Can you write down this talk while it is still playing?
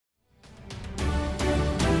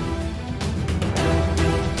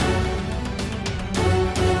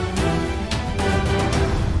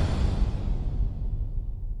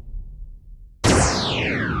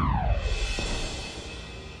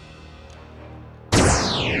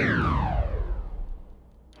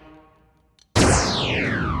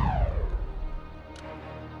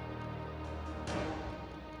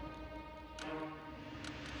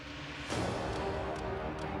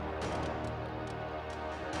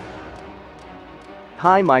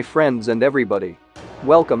Hi my friends and everybody.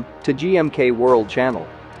 Welcome to GMK World Channel.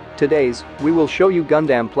 Today's, we will show you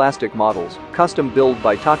Gundam plastic models, custom build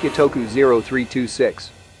by Taketoku 0326.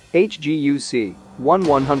 HGUC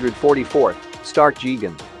 1144 Stark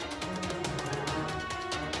Jegan.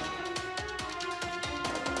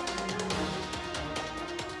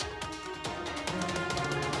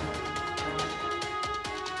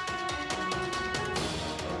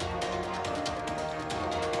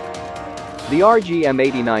 The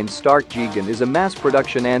RGM-89 Stark Jegan is a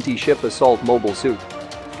mass-production anti-ship assault mobile suit.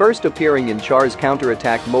 First appearing in Char's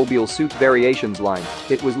Counterattack mobile suit variations line,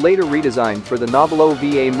 it was later redesigned for the novel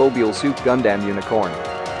OVA mobile suit Gundam Unicorn.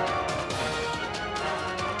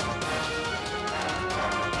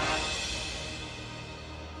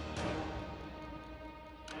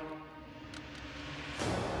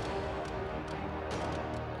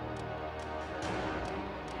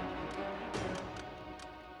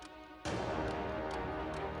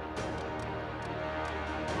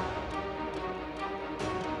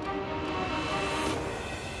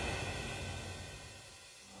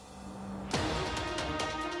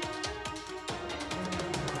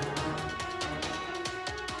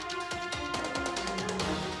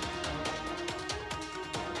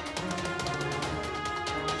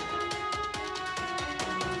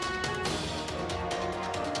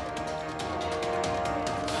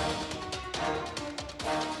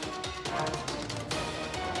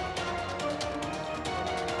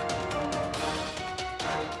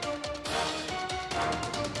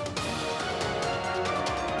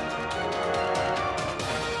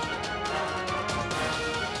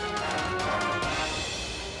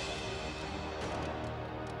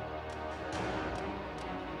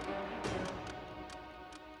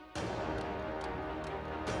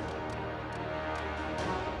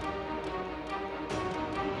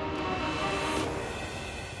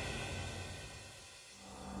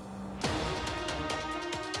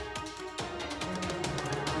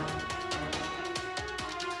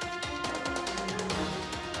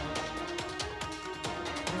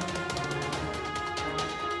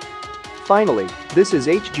 Finally, this is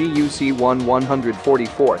HGUC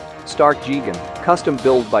 1144 Stark Jegan, custom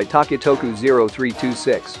build by Taketoku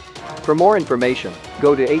 0326. For more information,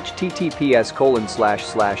 go to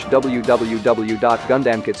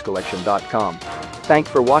https://www.gundamkitscollection.com. Thanks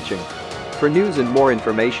for watching. For news and more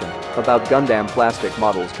information about Gundam plastic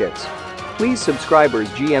models kits, please subscribe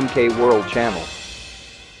GMK World Channel.